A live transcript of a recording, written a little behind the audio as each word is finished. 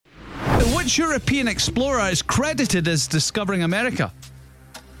Which European explorer is credited as discovering America?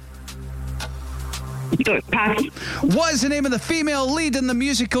 Pass. What is the name of the female lead in the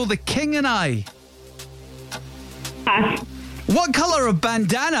musical The King and I? Pass. What colour of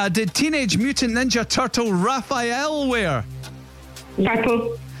bandana did Teenage Mutant Ninja Turtle Raphael wear?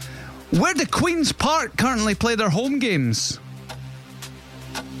 Purple. Where do Queen's Park currently play their home games?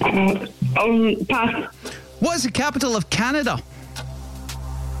 Pass. What is the capital of Canada?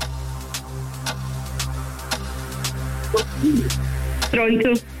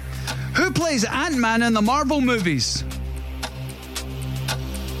 Toronto. Who plays Ant-Man in the Marvel movies?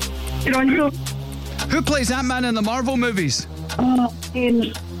 Toronto. Who plays Ant-Man in the Marvel movies?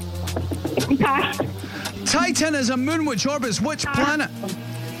 Pass. Titan is a moon which orbits which planet?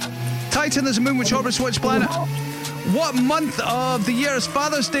 Titan is a moon which orbits which planet? What month of the year is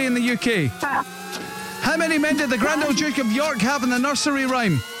Father's Day in the UK? Pass. How many men did the Grand Old Duke of York have in the nursery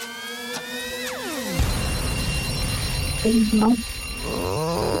rhyme?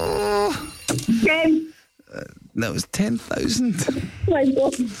 Ten. That was 10,000. My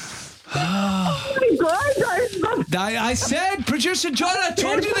God. Oh my God. I said, Producer John, I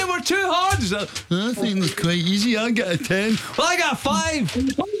told you they were too hard. I think it was quite easy. I got a 10. Well, I got a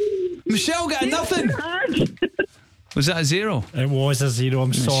 5. Michelle got a nothing. Was that a 0? It was a 0.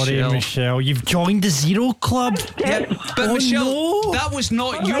 I'm sorry, Michelle. You've joined the 0 club. Yeah, but Michelle, no. that was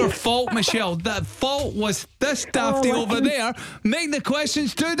not your fault, Michelle. That fault was this dafty over there making the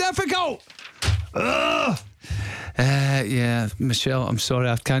questions too difficult. Ugh. Yeah, Michelle, I'm sorry,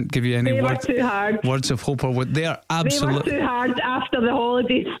 I can't give you any They were too hard. words of hope or what. They are absolutely. They were too hard after the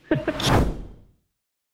holidays.